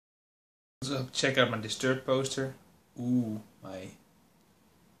Also, check out my Disturbed poster. Ooh, my...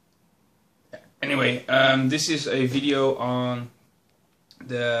 Yeah. Anyway, this is a video on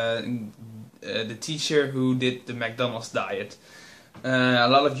the teacher who did the McDonald's diet. A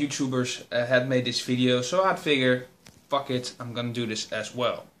lot of YouTubers had made this video, so I'd figure, fuck it, I'm gonna do this as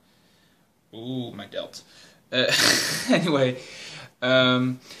well. Ooh, my delt. Anyway,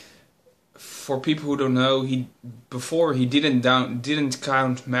 for people who don't know, before he didn't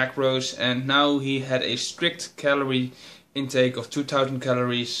count macros, and now he had a strict calorie intake of 2000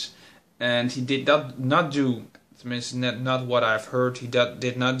 calories, and he did not do, at least not what I've heard, he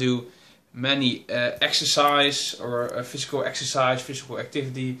did not do many exercise or physical exercise, physical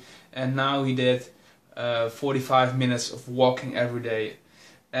activity, and now he did 45 minutes of walking every day.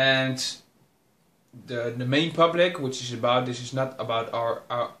 And the main public, which is about, this is not about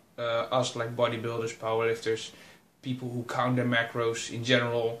us like bodybuilders, powerlifters, people who count their macros in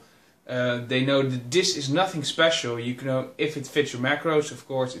general. They know that this is nothing special. You know, if it fits your macros, of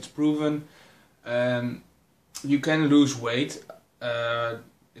course, it's proven. You can lose weight.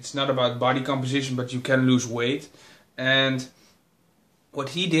 It's not about body composition, but you can lose weight. And what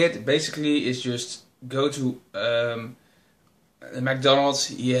he did basically is just go to McDonald's.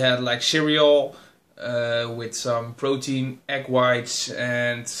 He had like cereal with some protein, egg whites,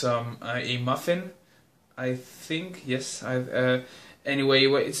 and some a muffin, I think. Yes, anyway,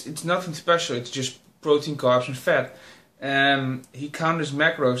 it's nothing special. It's just protein, carbs, and fat. He counted his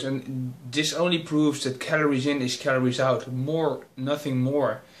macros, and this only proves that calories in is calories out. More, nothing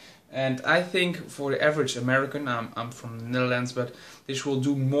more. And I think for the average American, I'm from the Netherlands, but this will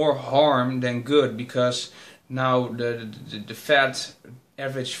do more harm than good, because now the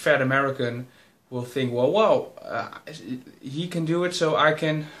average fat American will think, well, he can do it, so I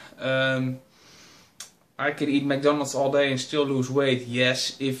can eat McDonald's all day and still lose weight.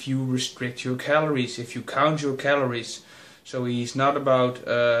 Yes, if you restrict your calories, if you count your calories. So he's not about,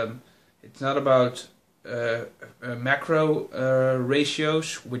 it's not about macro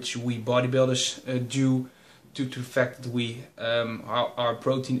ratios, which we bodybuilders do, due to the fact that we our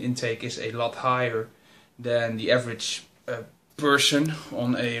protein intake is a lot higher than the average person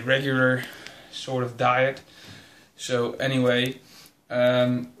on a regular sort of diet. So anyway,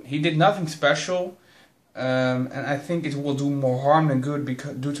 he did nothing special. And I think it will do more harm than good,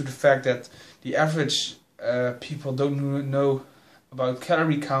 because due to the fact that the average people don't know about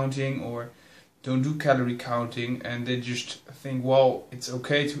calorie counting or don't do calorie counting, and they just think, well, it's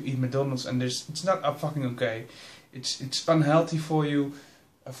okay to eat McDonald's, and it's not fucking okay. It's unhealthy for you.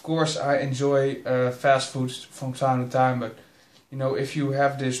 Of course, I enjoy fast food from time to time, but you know, if you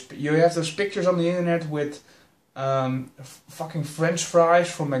have those pictures on the internet with fucking French fries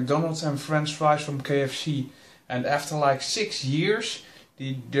from McDonald's and French fries from KFC, and after like 6 years,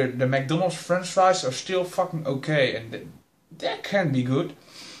 the McDonald's French fries are still fucking okay, and that can be good.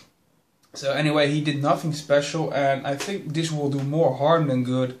 So anyway, he did nothing special, and I think this will do more harm than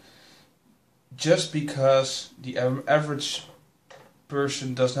good, just because the average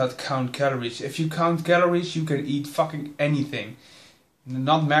person does not count calories. If you count calories, you can eat fucking anything.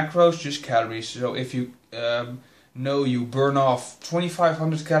 Not macros, just calories. So if you know you burn off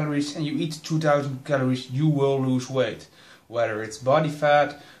 2500 calories and you eat 2000 calories, you will lose weight. Whether it's body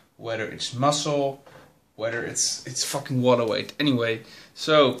fat, whether it's muscle, whether it's fucking water weight. Anyway,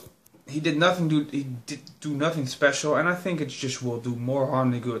 so he did do nothing special, and I think it just will do more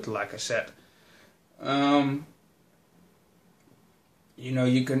harm than good, like I said. You know,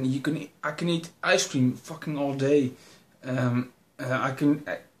 I can eat ice cream fucking all day.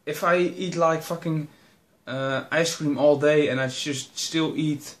 If I eat like fucking ice cream all day and I just still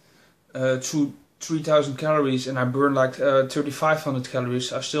eat 3000 calories and I burn like 3500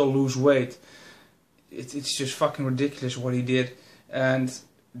 calories, I still lose weight. It's just fucking ridiculous what he did. And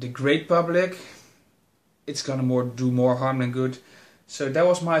the great public, it's gonna do more harm than good. So that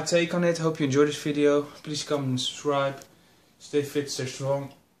was my take on it. Hope you enjoyed this video. Please comment and subscribe. Stay fit, stay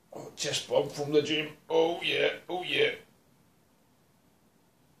strong. Oh, chest bump from the gym. Oh yeah, oh yeah.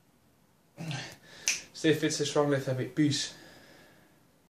 Stay fit, stay strong, live happy. Peace.